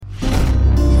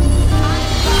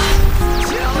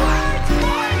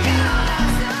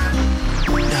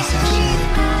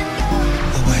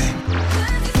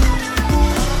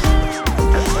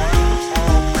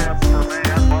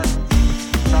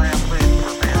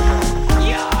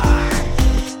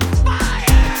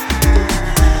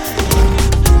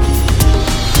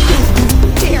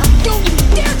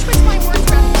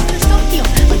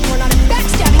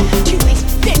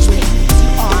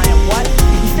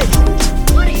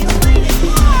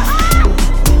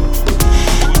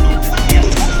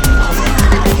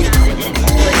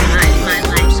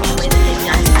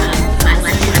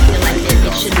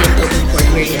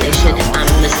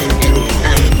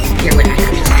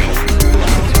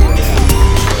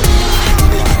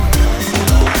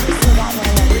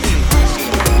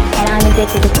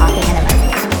addicted to talking and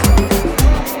imagining.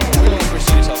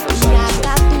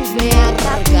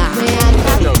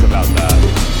 Joke about that.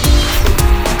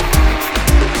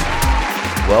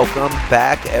 Welcome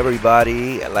back,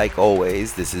 everybody. Like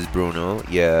always, this is Bruno,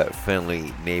 your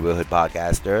friendly neighborhood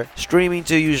podcaster, streaming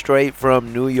to you straight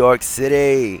from New York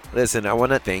City. Listen, I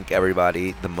want to thank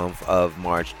everybody. The month of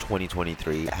March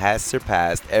 2023 has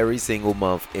surpassed every single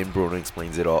month in Bruno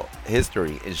Explains It All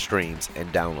history in streams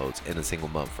and downloads in a single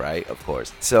month, right? Of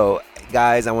course. So,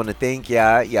 guys, I want to thank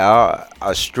y'all. Y'all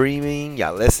are streaming,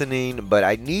 y'all listening, but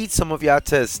I need some of y'all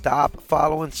to stop,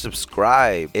 follow, and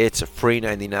subscribe. It's free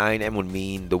 99 and would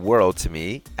mean the world to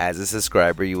me. As a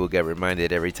subscriber, you will get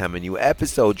reminded every time a new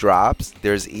episode drops.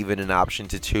 There's even an option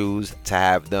to choose to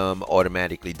have them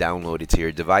automatically downloaded to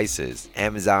your devices.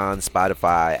 Amazon,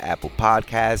 Spotify, Apple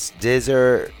Podcasts,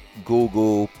 Deezer,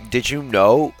 Google. Did you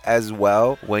know as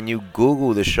well, when you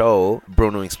Google the show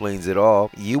Bruno Explains It All,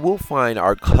 you will find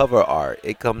our cover art.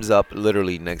 It comes up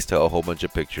literally next to a whole bunch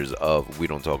of pictures of We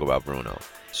Don't Talk About Bruno.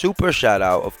 Super shout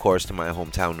out, of course, to my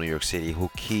hometown, New York City, who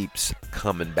keeps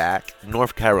coming back.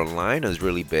 North Carolina is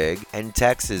really big, and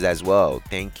Texas as well.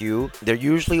 Thank you. They're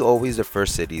usually always the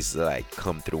first cities that I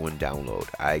come through and download.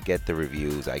 I get the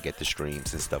reviews, I get the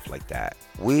streams and stuff like that.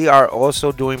 We are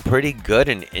also doing pretty good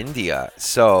in India,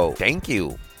 so thank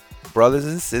you, brothers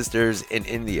and sisters in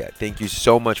India. Thank you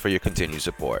so much for your continued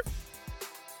support.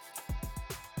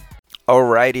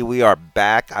 Alrighty, we are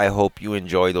back. I hope you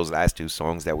enjoyed those last two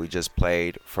songs that we just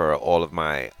played. For all of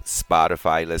my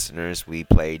Spotify listeners, we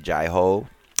played Jai Ho,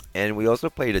 and we also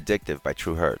played Addictive by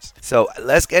True Hurts. So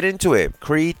let's get into it.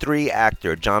 Creed 3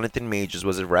 actor Jonathan Majors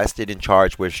was arrested and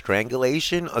charged with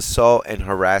strangulation, assault, and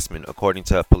harassment, according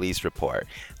to a police report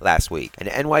last week. An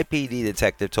NYPD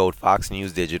detective told Fox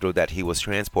News Digital that he was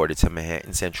transported to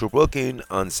Manhattan Central Booking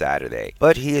on Saturday.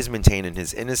 But he is maintaining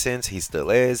his innocence. He still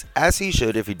is, as he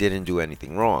should if he didn't do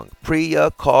anything wrong.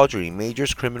 Priya Chaudhry,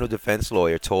 Majors' criminal defense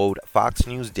lawyer, told Fox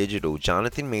News Digital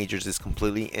Jonathan Majors is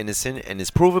completely innocent and is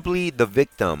provably the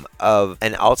victim of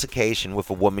an altercation with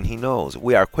a woman he knows.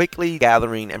 We are quickly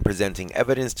gathering and presenting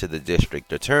evidence to the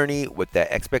district attorney with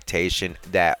the expectation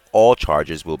that all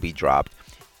charges will be dropped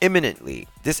imminently.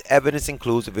 This evidence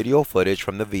includes video footage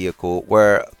from the vehicle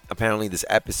where apparently this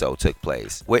episode took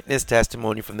place, witness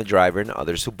testimony from the driver and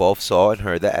others who both saw and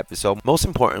heard the episode. Most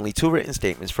importantly, 2 written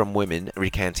statements from women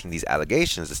recanting these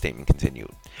allegations, the statement continued.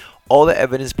 All the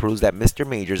evidence proves that Mr.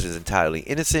 Majors is entirely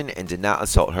innocent and did not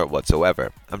assault her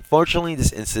whatsoever. Unfortunately,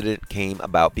 this incident came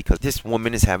about because this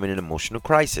woman is having an emotional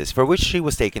crisis, for which she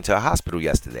was taken to a hospital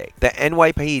yesterday. The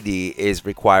NYPD is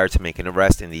required to make an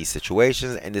arrest in these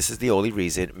situations, and this is the only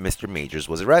reason Mr. Majors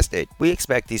was arrested. We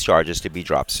expect these charges to be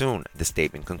dropped soon, the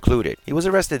statement concluded. He was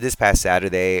arrested this past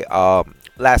Saturday,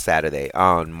 last Saturday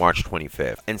on March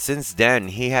 25th. And since then,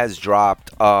 he has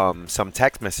dropped some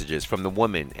text messages from the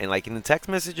woman. And like in the text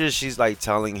messages, she's like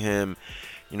telling him,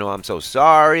 you know, I'm so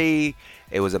sorry.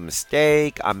 It was a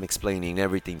mistake. I'm explaining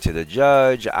everything to the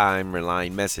judge. I'm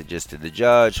relaying messages to the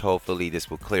judge. Hopefully this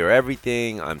will clear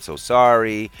everything. I'm so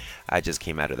sorry. I just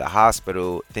came out of the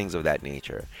hospital. Things of that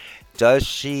nature. Was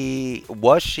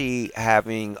she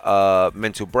having a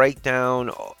mental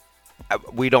breakdown?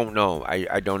 We don't know.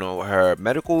 I don't know her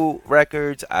medical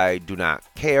records. I do not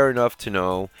care enough to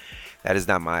know. That is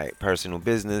not my personal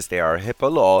business. There are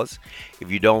HIPAA laws. If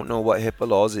you don't know what HIPAA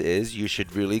laws is, you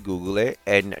should really Google it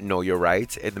and know your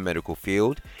rights in the medical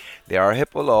field. There are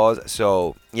HIPAA laws.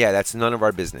 So, yeah, that's none of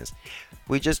our business.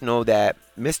 We just know that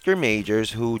Mr.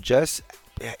 Majors,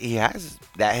 he has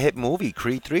that hit movie,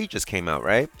 Creed 3 just came out,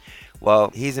 right? Well,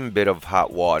 he's in a bit of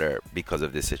hot water because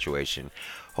of this situation.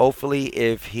 Hopefully,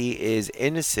 if he is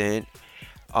innocent,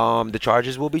 the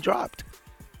charges will be dropped.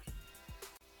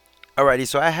 Alrighty,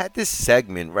 so I had this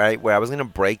segment, right, where I was going to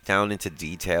break down into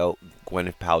detail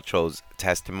Gwyneth Paltrow's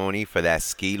testimony for that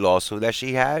ski lawsuit that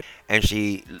she had, and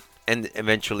she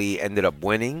eventually ended up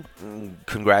winning.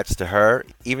 Congrats to her,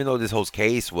 even though this whole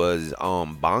case was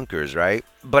bonkers, right?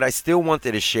 But I still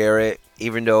wanted to share it,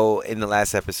 even though in the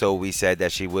last episode we said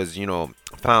that she was,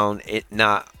 found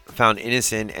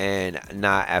innocent and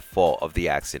not at fault of the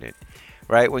accident.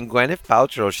 Right, when Gwyneth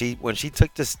Paltrow, when she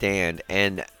took the stand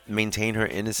and maintained her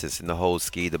innocence in the whole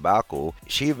ski debacle,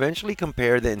 she eventually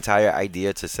compared the entire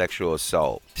idea to sexual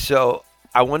assault. So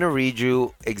I want to read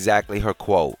you exactly her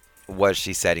quote, what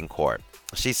she said in court.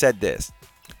 She said this: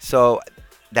 "So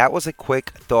that was a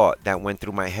quick thought that went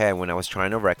through my head when I was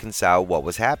trying to reconcile what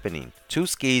was happening. 2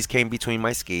 skis came between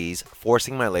my skis,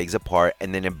 forcing my legs apart,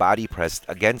 and then a body pressed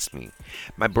against me.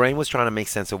 My brain was trying to make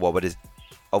sense of what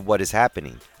of what is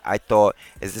happening. I thought,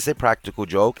 is this a practical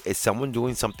joke? Is someone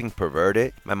doing something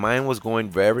perverted? My mind was going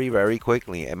very, very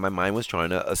quickly, and my mind was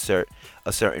trying to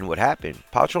ascertain what happened.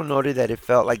 Paltrow noted that it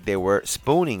felt like they were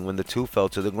spooning when the two fell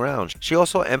to the ground. She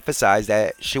also emphasized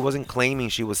that she wasn't claiming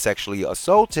she was sexually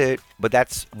assaulted, but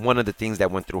that's one of the things that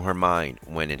went through her mind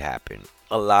when it happened.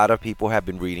 A lot of people have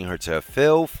been reading her to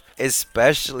filth,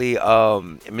 especially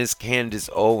Miss Candace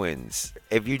Owens.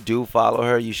 If you do follow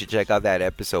her, you should check out that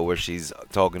episode where she's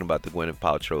talking about the Gwyneth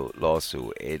Paltrow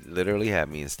lawsuit. It literally had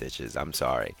me in stitches. I'm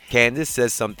sorry. Candace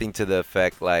says something to the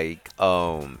effect like,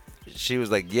 she was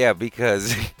like, yeah,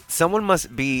 because someone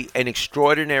must be an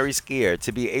extraordinary skier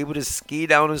to be able to ski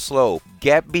down a slope,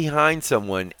 get behind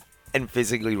someone, and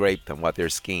physically rape them while they're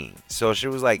skiing. So she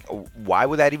was like, why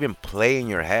would that even play in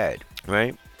your head?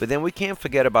 Right? But then we can't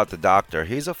forget about the doctor.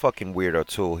 He's a fucking weirdo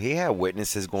too. He had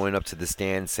witnesses going up to the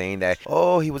stand saying that,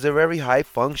 oh, he was a very high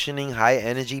functioning, high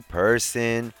energy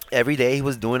person. Every day he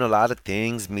was doing a lot of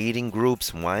things, meeting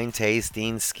groups, wine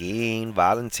tasting, skiing,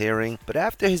 volunteering. But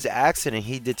after his accident,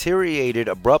 he deteriorated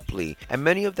abruptly. And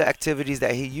many of the activities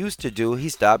that he used to do, he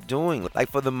stopped doing.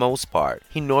 Like for the most part.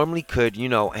 He normally could,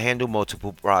 handle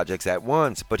multiple projects at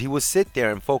once. But he would sit there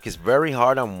and focus very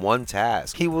hard on one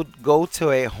task. He would go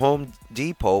to a Home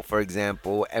Depot, for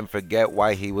example, and forget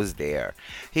why he was there.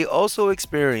 He also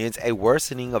experienced a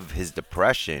worsening of his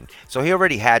depression. So he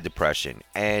already had depression,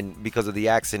 and because of the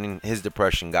accident, his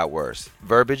depression got worse.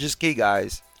 Verbiage is key,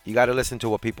 guys. You got to listen to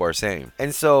what people are saying.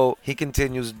 And so he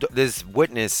continues, this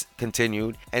witness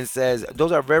continued and says,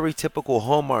 those are very typical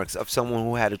hallmarks of someone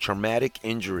who had a traumatic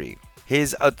injury.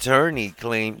 His attorney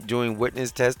claimed during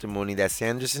witness testimony that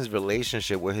Sanderson's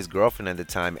relationship with his girlfriend at the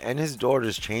time and his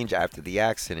daughters changed after the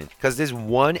accident. Because this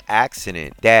one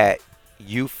accident that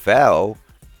you fell,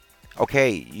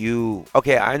 okay,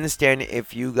 I understand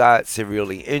if you got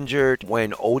severely injured.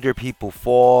 When older people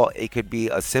fall, it could be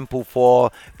a simple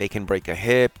fall. They can break a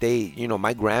hip.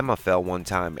 My grandma fell one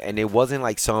time, and it wasn't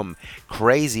like some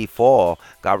crazy fall,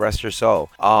 God rest her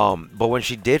soul. But when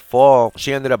she did fall,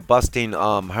 she ended up busting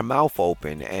her mouth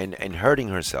open and hurting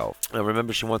herself. I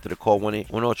remember she wanted to call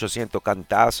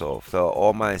 1-800-CANTAZO. So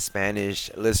all my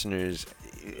Spanish listeners,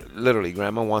 literally,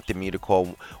 Grandma wanted me to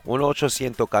call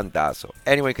 1-800-CANTAZO.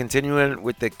 Anyway, continuing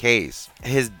with the case.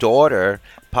 His daughter,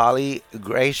 Polly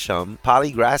Gresham,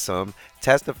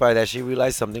 testified that she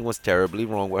realized something was terribly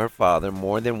wrong with her father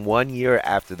more than 1 year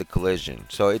after the collision.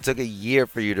 So it took a year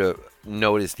for you to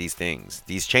notice these things,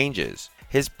 these changes.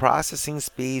 His processing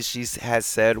speeds, she has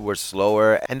said, were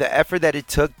slower, and the effort that it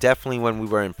took, definitely when we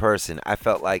were in person, I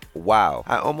felt like, wow.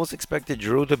 I almost expected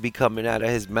Drew to be coming out of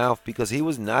his mouth because he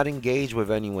was not engaged with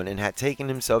anyone and had taken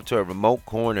himself to a remote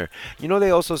corner.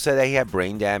 They also said that he had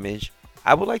brain damage.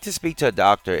 I would like to speak to a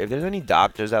doctor. If there's any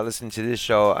doctors that listen to this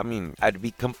show, I'd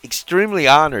be extremely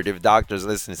honored if doctors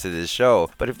listen to this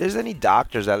show. But if there's any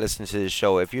doctors that listen to this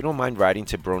show, if you don't mind writing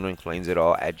to brunoexplainsit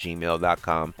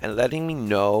all@gmail.com and letting me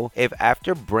know if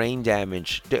after brain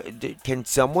damage, can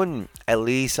someone at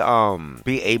least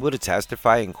be able to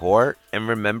testify in court and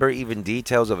remember even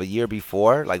details of a year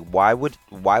before? Like, why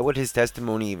would his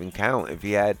testimony even count if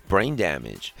he had brain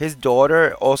damage? His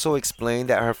daughter also explained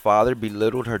that her father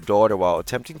belittled her daughter while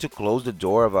attempting to close the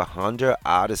door of a Honda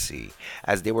Odyssey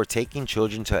as they were taking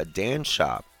children to a dance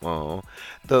shop.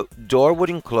 The door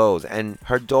wouldn't close, and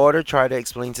her daughter tried to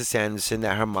explain to Sanderson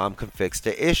that her mom could fix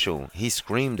the issue. He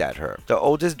screamed at her. The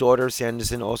oldest daughter of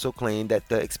Sanderson also claimed that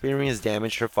the experience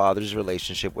damaged her father's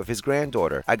relationship with his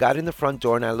granddaughter. I got in the front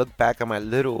door and I looked back at my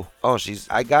little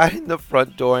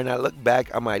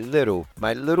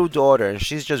daughter, and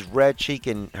she's just red cheeked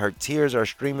and her tears are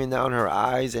streaming down her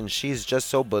eyes, and she's just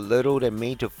so belittled and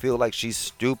made to feel like she's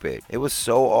stupid. It was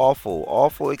so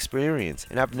awful experience,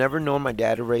 and I've never known my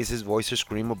dad to raise his voice or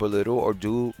scream or belittle or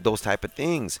do those type of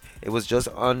things. It was just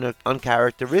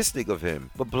uncharacteristic of him.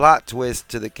 But plot twist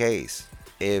to the case.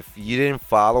 If you didn't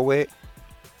follow it,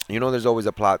 there's always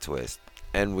a plot twist.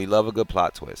 And we love a good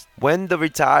plot twist. When the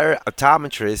retired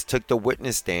optometrist took the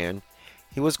witness stand,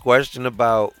 he was questioned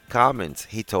about comments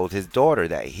he told his daughter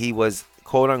that he was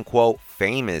quote-unquote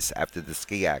famous after the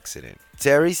ski accident.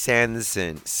 Terry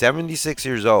Sanderson, 76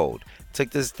 years old,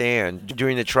 took the stand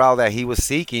during the trial that he was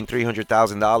seeking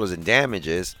 $300,000 in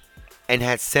damages and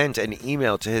had sent an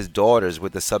email to his daughters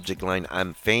with the subject line,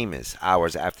 "I'm famous,"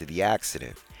 hours after the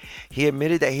accident. He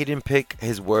admitted that he didn't pick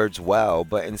his words well,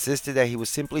 but insisted that he was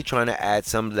simply trying to add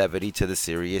some levity to the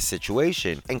serious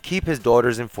situation and keep his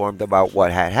daughters informed about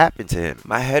what had happened to him.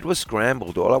 My head was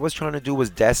scrambled. All I was trying to do was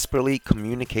desperately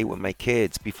communicate with my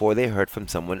kids before they heard from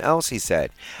someone else, he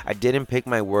said. I didn't pick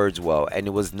my words well, and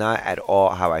it was not at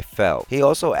all how I felt. He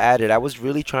also added, I was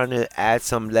really trying to add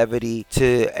some levity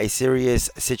to a serious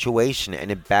situation,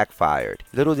 and it backfired.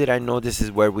 Little did I know this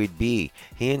is where we'd be.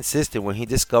 He insisted when he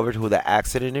discovered who the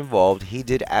accident involved, he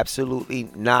did absolutely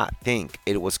not think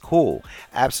it was cool.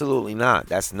 Absolutely not.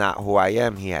 That's not who I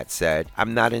am, he had said.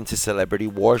 I'm not into celebrity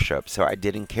worship, so I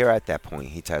didn't care at that point,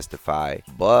 he testified.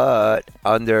 But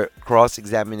under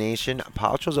cross-examination,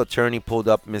 Paltrow's attorney pulled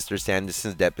up Mr.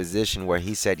 Sanderson's deposition where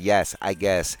he said yes, I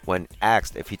guess, when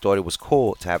asked if he thought it was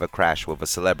cool to have a crash with a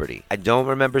celebrity. I don't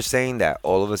remember saying that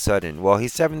all of a sudden. Well,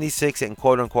 he's 76 and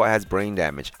quote-unquote has brain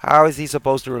damage. How is he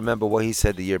supposed to remember what he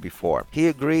said the year before? He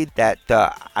agreed that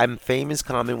the I'm famous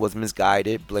comment was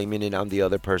misguided, blaming it on the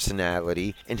other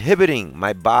personality, inhibiting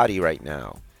my body right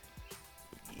now.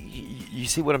 You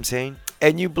see what I'm saying?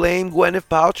 And you blame Gwyneth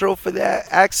Paltrow for that?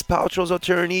 Asked Paltrow's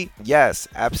attorney. Yes,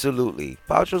 absolutely.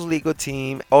 Paltrow's legal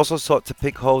team also sought to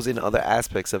pick holes in other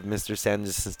aspects of Mr.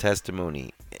 Sanderson's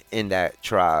testimony in that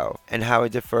trial and how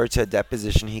it deferred to a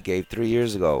deposition he gave 3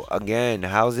 years ago. Again,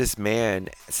 how's this man,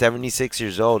 76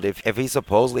 years old, if he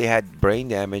supposedly had brain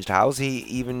damage, how's he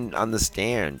even on the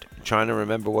stand trying to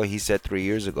remember what he said 3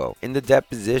 years ago? In the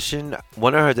deposition,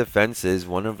 one of her defenses,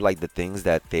 one of like the things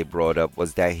that they brought up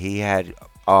was that he had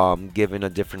given a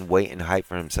different weight and height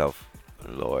for himself.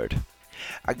 Lord.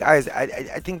 Guys,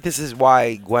 I think this is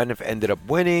why Gwyneth ended up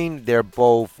winning. They're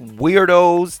both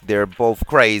weirdos. They're both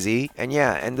crazy. And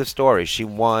yeah, end of story. She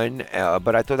won.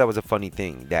 But I thought that was a funny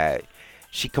thing that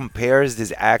she compares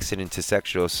this accident to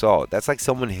sexual assault. That's like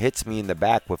someone hits me in the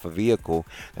back with a vehicle.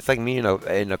 That's like me in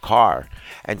a car.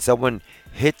 And someone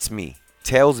hits me,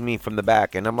 tails me from the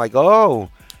back. And I'm like, oh,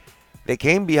 they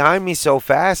came behind me so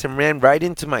fast and ran right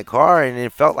into my car. And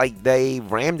it felt like they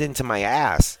rammed into my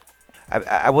ass.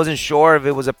 I wasn't sure if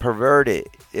it was if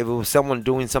it was someone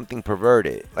doing something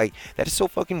perverted. Like, that is so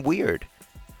fucking weird.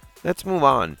 Let's move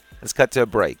on. Let's cut to a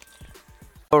break.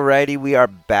 Alrighty, we are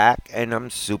back, and I'm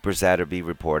super sad to be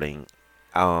reporting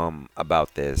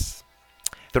about this.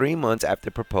 3 months after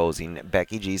proposing,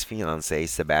 Becky G's fiance,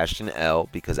 Sebastian L.,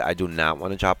 because I do not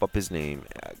want to chop up his name,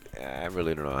 I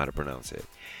really don't know how to pronounce it,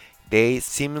 they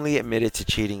seemingly admitted to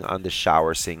cheating on the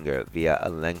shower singer via a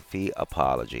lengthy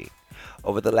apology.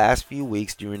 Over the last few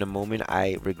weeks, during a moment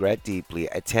I regret deeply,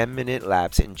 a 10-minute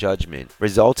lapse in judgment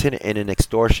resulted in an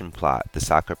extortion plot, the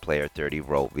soccer player 30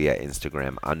 wrote via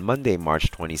Instagram on Monday, March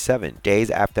 27,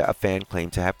 days after a fan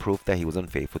claimed to have proof that he was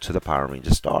unfaithful to the Power Ranger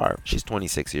star. She's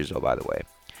 26 years old, by the way.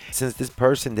 Since this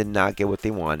person did not get what they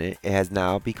wanted, it has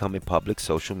now become a public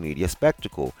social media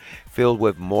spectacle filled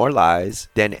with more lies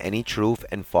than any truth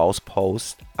and false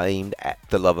posts aimed at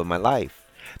the love of my life.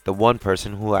 The one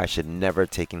person who I should never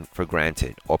take for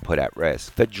granted or put at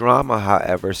risk. The drama,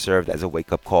 however, served as a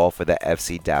wake-up call for the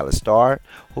FC Dallas star,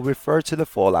 who referred to the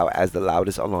fallout as the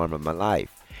loudest alarm of my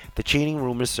life. The cheating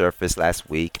rumors surfaced last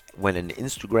week when an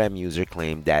Instagram user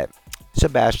claimed that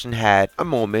Sebastian had a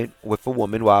moment with a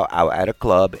woman while out at a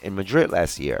club in Madrid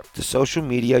last year. The social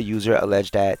media user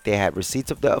alleged that they had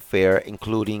receipts of the affair,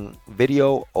 including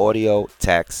video, audio,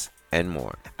 text, and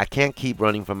more. I can't keep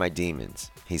running from my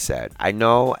demons, he said. I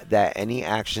know that any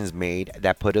actions made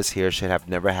that put us here should have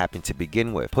never happened to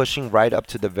begin with. Pushing right up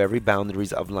to the very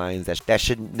boundaries of lines that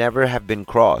should never have been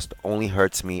crossed only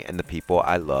hurts me and the people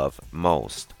I love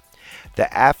most.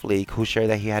 The athlete, who shared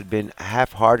that he had been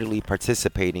half-heartedly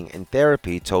participating in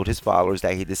therapy, told his followers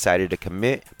that he decided to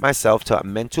commit myself to a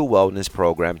mental wellness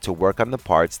program to work on the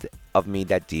parts of me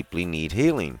that deeply need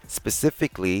healing.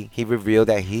 Specifically, he revealed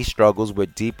that he struggles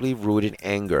with deeply rooted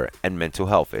anger and mental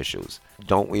health issues.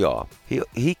 Don't we all?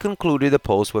 He concluded the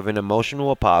post with an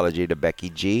emotional apology to Becky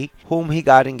G, whom he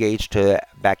got engaged to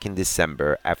back in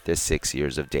December after 6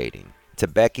 years of dating. To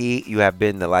Becky, you have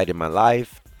been the light in my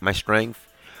life, my strength,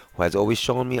 who has always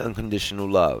shown me unconditional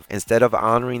love. Instead of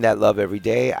honoring that love every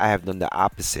day, I have done the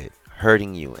opposite,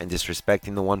 hurting you and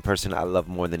disrespecting the one person I love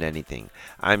more than anything.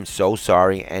 I'm so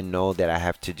sorry and know that I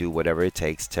have to do whatever it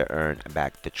takes to earn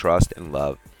back the trust and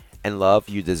love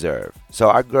you deserve. So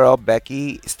our girl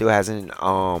Becky still hasn't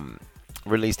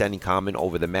released any comment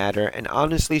over the matter, and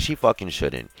honestly she fucking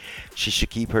shouldn't. She should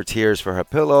keep her tears for her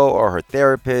pillow or her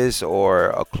therapist or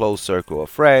a close circle of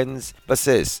friends. But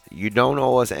sis, you don't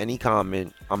owe us any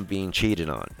comment on being cheated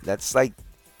on. That's like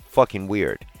fucking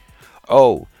weird.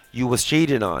 Oh, you was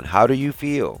cheated on, how do you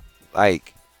feel?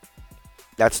 Like,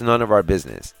 that's none of our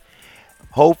business.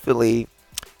 Hopefully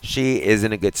She is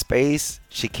in a good space.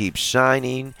 She keeps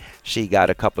shining. She got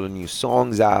a couple of new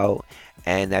songs out.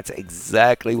 And that's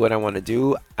exactly what I want to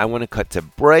do. I want to cut to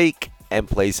break and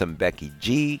play some Becky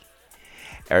G.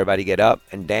 Everybody get up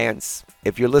and dance.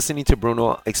 If you're listening to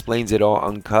Bruno Explains It All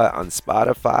Uncut on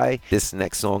Spotify, this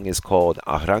next song is called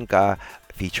Arranca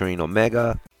featuring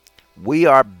Omega. We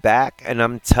are back, and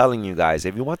I'm telling you guys,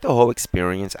 if you want the whole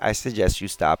experience, I suggest you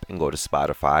stop and go to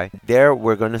Spotify. There,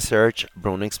 we're going to search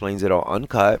Bruno Explains It All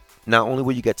Uncut. Not only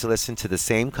will you get to listen to the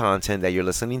same content that you're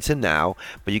listening to now,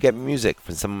 but you get music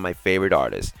from some of my favorite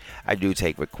artists. I do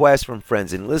take requests from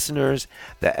friends and listeners.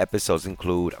 The episodes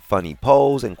include funny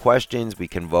polls and questions we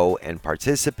can vote and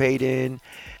participate in.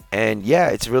 And yeah,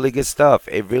 it's really good stuff.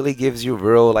 It really gives you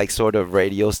real, like, sort of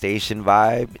radio station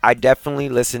vibe. I definitely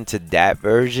listen to that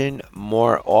version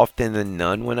more often than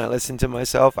none when I listen to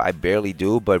myself. I barely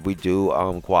do, but we do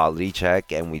quality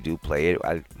check and we do play it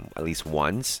at least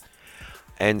once.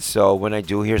 And so when I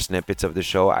do hear snippets of the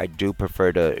show, I do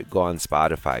prefer to go on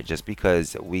Spotify just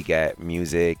because we get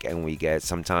music and we get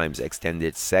sometimes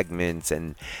extended segments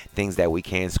and things that we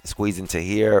can't squeeze into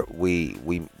here. We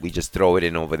just throw it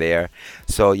in over there.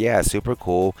 So yeah, super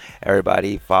cool.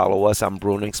 Everybody follow us on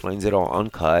Bruno Explains It All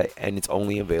Uncut, and it's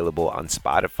only available on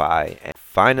Spotify. And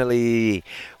finally,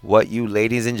 what you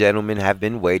ladies and gentlemen have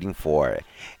been waiting for.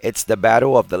 It's the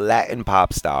battle of the Latin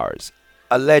pop stars.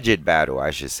 Alleged battle,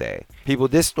 I should say. People,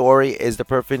 this story is the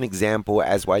perfect example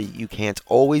as why you can't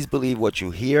always believe what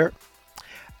you hear.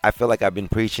 I feel like I've been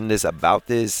preaching about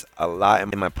this a lot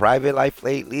in my private life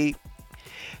lately.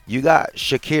 You got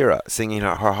Shakira singing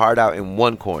her heart out in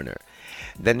one corner.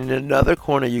 Then in another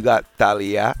corner, you got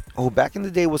Thalia, who back in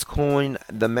the day was coined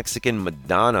the Mexican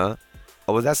Madonna.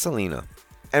 Or was that Selena?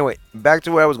 Anyway, back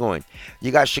to where I was going.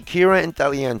 You got Shakira and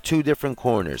Thalia in two different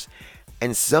corners.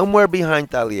 And somewhere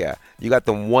behind Thalia, you got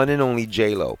the one and only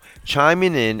J-Lo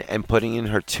chiming in and putting in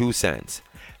her 2 cents.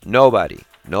 Nobody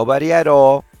at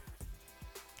all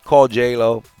called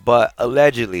J-Lo, but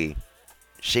allegedly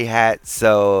she had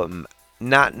some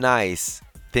not nice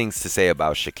things to say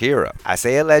about Shakira. I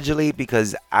say allegedly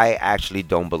because I actually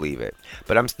don't believe it.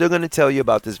 But I'm still going to tell you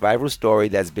about this viral story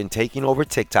that's been taking over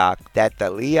TikTok that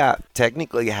Thalia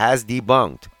technically has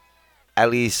debunked,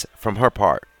 at least from her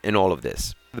part in all of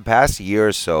this. The past year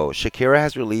or so, Shakira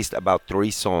has released about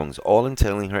 3 songs, all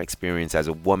entailing her experience as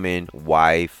a woman,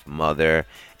 wife, mother,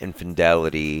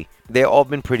 infidelity. They've all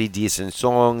been pretty decent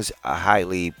songs,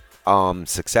 highly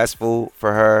successful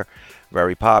for her,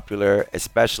 very popular,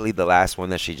 especially the last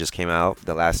one that she just came out,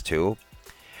 the last 2.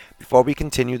 Before we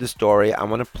continue the story, I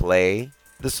want to play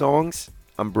the songs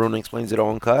on Bruno Explains It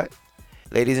All Uncut.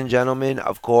 Ladies and gentlemen,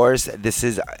 of course, this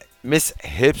is Miss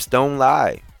Hips Don't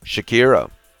Lie,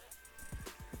 Shakira.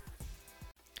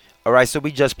 Alright, so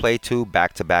we just played 2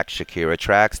 back-to-back Shakira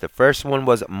tracks. The first one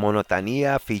was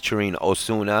Monotonía featuring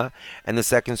Ozuna, and the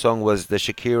second song was the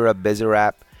Shakira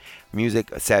Bizarrap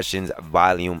Music Sessions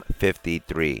Volume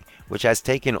 53, which has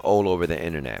taken all over the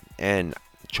internet and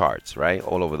charts, right?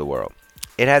 All over the world.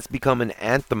 It has become an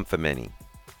anthem for many.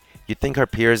 You'd think her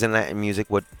peers in Latin music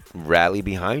would rally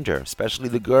behind her, especially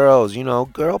the girls,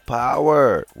 girl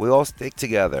power. We all stick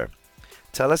together.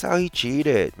 Tell us how he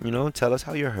cheated, tell us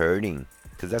how you're hurting.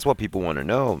 Because that's what people want to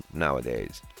know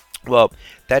nowadays. Well,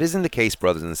 that isn't the case,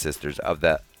 brothers and sisters of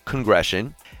the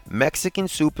Congression. Mexican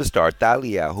superstar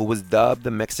Thalia, who was dubbed the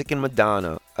Mexican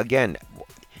Madonna. Again,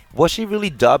 was she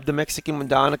really dubbed the Mexican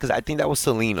Madonna? Because I think that was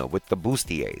Selena with the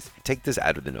bustiers. Take this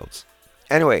out of the notes.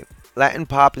 Anyway, Latin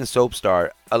pop and soap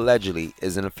star allegedly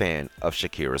isn't a fan of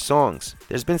Shakira's songs.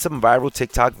 There's been some viral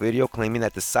TikTok video claiming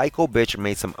that the psycho bitch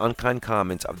made some unkind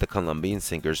comments of the Colombian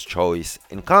singer's choice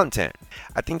in content.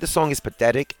 I think the song is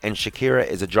pathetic and Shakira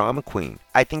is a drama queen.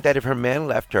 I think that if her man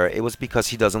left her, it was because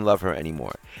he doesn't love her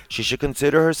anymore. She should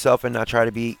consider herself and not try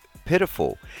to be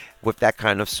pitiful with that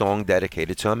kind of song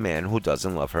dedicated to a man who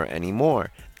doesn't love her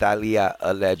anymore, Thalia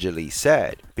allegedly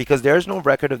said. Because there is no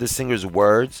record of the singer's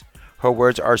words, her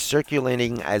words are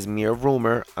circulating as mere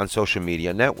rumor on social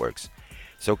media networks.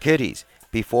 So kiddies,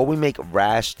 before we make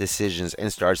rash decisions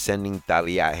and start sending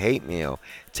Thalia hate mail,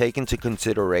 take into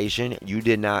consideration you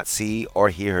did not see or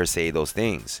hear her say those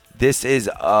things. This is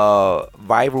a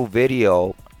viral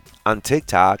video on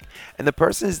TikTok, and the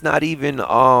person is not even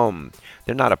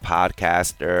they're not a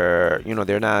podcaster,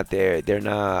 they're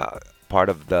not part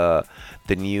of the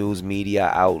news media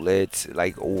outlets.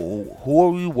 Like, who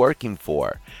are you working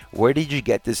for? Where did you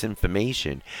get this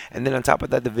information? And then on top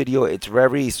of that, the video, it's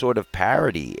very sort of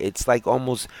parody. It's like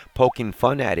almost poking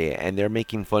fun at it, and they're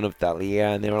making fun of Thalia,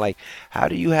 and they're like, how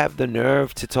do you have the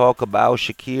nerve to talk about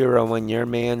Shakira when your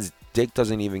man's dick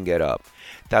doesn't even get up.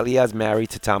 Thalia is married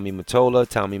to Tommy Mottola.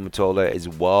 Tommy Mottola is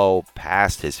well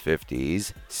past his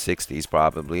 50s, 60s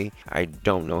probably. I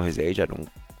don't know his age. I don't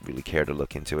really care to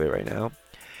look into it right now.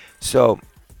 So,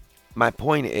 my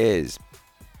point is,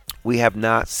 we have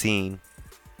not seen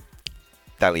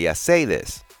Thalia say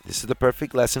this. This is the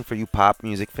perfect lesson for you pop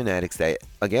music fanatics that,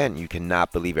 again, you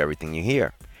cannot believe everything you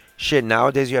hear. Shit,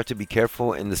 nowadays you have to be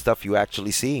careful in the stuff you actually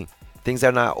see. Things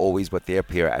are not always what they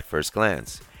appear at first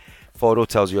glance. Photo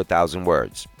tells you 1,000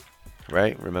 words,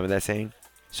 right? Remember that saying?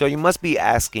 So you must be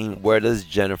asking, where does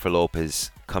Jennifer Lopez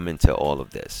come into all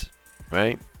of this,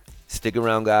 right? Stick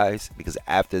around, guys, because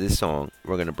after this song,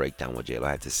 we're going to break down what J-Lo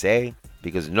had to say,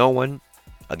 because no one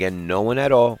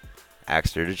at all,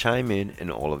 asked her to chime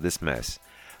in all of this mess.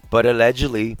 But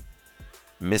allegedly,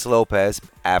 Miss Lopez,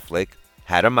 Affleck,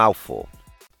 had a mouthful.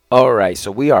 Alright,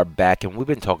 so we are back, and we've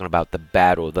been talking about the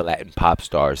battle of the Latin pop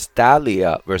stars,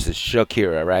 Thalia versus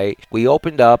Shakira, right? We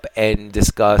opened up and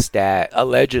discussed that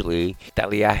allegedly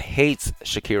Thalia hates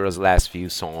Shakira's last few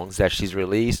songs that she's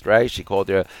released, right? She called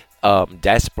her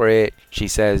desperate. She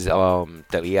says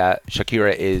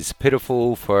Shakira is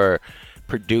pitiful for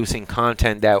producing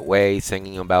content that way,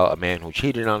 singing about a man who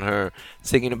cheated on her,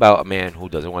 singing about a man who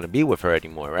doesn't want to be with her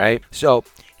anymore, right? So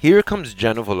here comes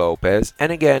Jennifer Lopez,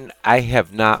 and again, I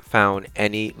have not found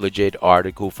any legit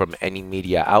article from any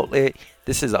media outlet.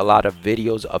 This is a lot of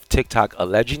videos of TikTok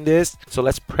alleging this, so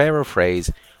let's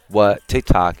paraphrase what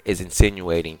TikTok is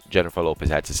insinuating Jennifer Lopez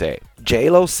had to say.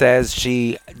 J-Lo says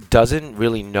she doesn't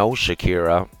really know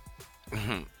Shakira.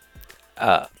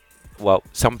 Well,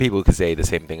 some people could say the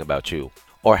same thing about you,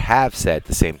 or have said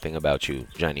the same thing about you,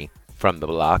 Jenny, from the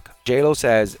block. J-Lo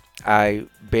says, I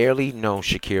barely know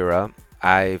Shakira.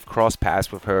 I've crossed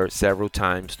paths with her several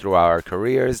times throughout our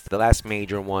careers, the last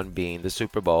major one being the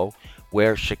Super Bowl,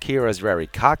 where Shakira is very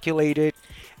calculated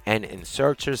and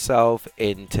inserts herself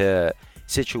into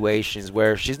situations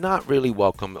where she's not really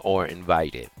welcome or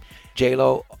invited.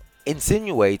 J-Lo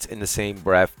insinuates in the same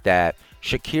breath that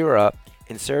Shakira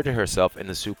inserted herself in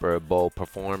the Super Bowl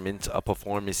performance, a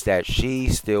performance that she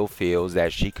still feels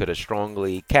that she could have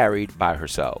strongly carried by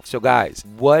herself. So guys,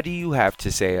 what do you have to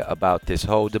say about this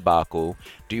whole debacle?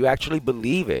 Do you actually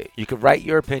believe it? You can write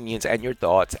your opinions and your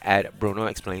thoughts at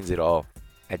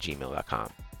brunoexplainsit.all@gmail.com.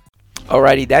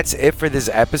 Alrighty, that's it for this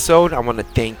episode. I want to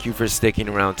thank you for sticking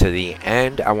around to the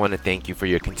end. I want to thank you for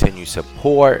your continued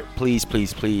support. Please,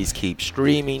 please, please keep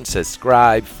streaming,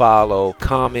 subscribe, follow,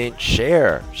 comment,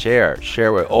 share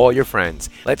with all your friends.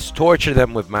 Let's torture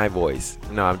them with my voice.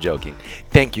 No, I'm joking.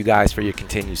 Thank you guys for your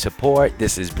continued support.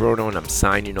 This is Bruno, and I'm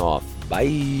signing off.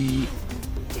 Bye.